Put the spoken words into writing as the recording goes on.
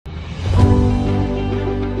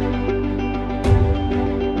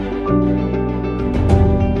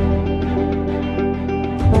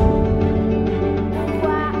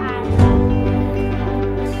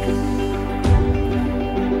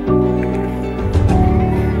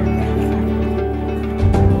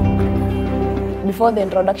Before the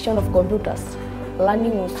introduction of computers,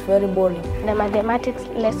 learning was very boring. The mathematics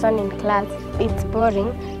lesson in class, it's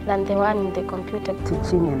boring than the one in the computer.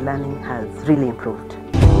 Teaching and learning has really improved.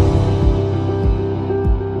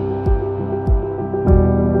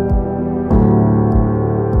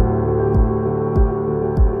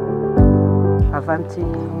 Avanti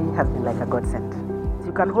has been like a godsend.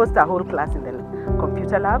 You can host a whole class in the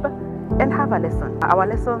computer lab and have a lesson. Our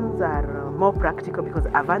lessons are more practical because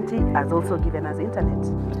Avanti has also given us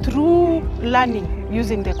internet. Through learning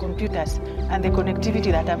using the computers and the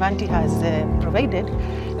connectivity that Avanti has provided,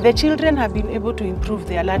 the children have been able to improve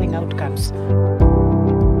their learning outcomes.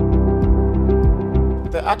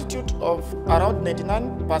 The attitude of around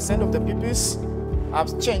 99% of the pupils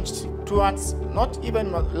have changed towards not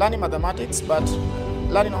even learning mathematics but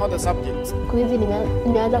learning all the subjects. Siku hizi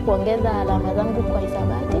nimeanza kuongeza alama zangu kwa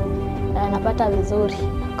hisabati na napata vizuri.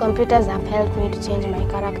 Computers have helped me to change my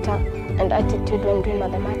character and attitude when doing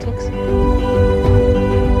mathematics.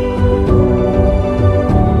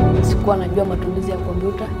 Sikuwa najua matumizi ya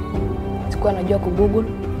kompyuta, sikuwa najua kugoogle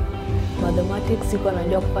mathematics, sikuwa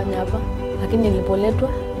najua kufanya hapa, lakini nilipoletwa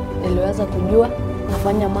niliweza kujua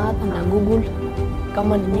nafanya math na google.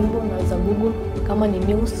 Kama ni nyimbo naweza google, kama ni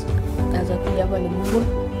news naweza kuja hapa ni google.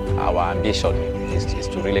 Our ambition is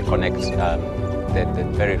to really connect the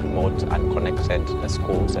very remote and connected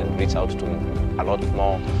schools and reach out to a lot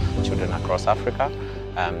more children across Africa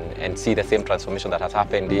and see the same transformation that has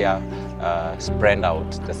happened here, spread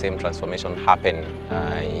out the same transformation happen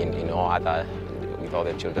with all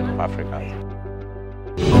the children of Africa.